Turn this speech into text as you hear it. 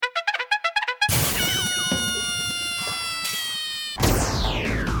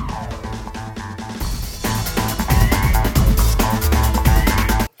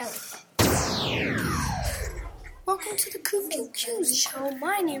Choose the show.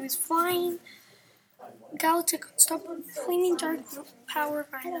 My name is Flying Galactic. Stop Flaming Dark Power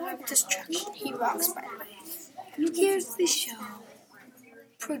Rhino of Destruction. He rocks, by the way. Here's the show.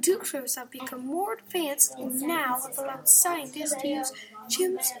 Producers have become more advanced and now have allowed scientists to use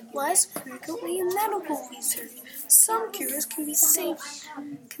chimps less frequently in medical research. Some cures can be used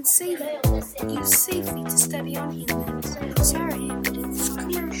safely to study on humans. Sorry, but it's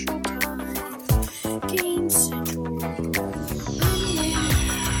commercial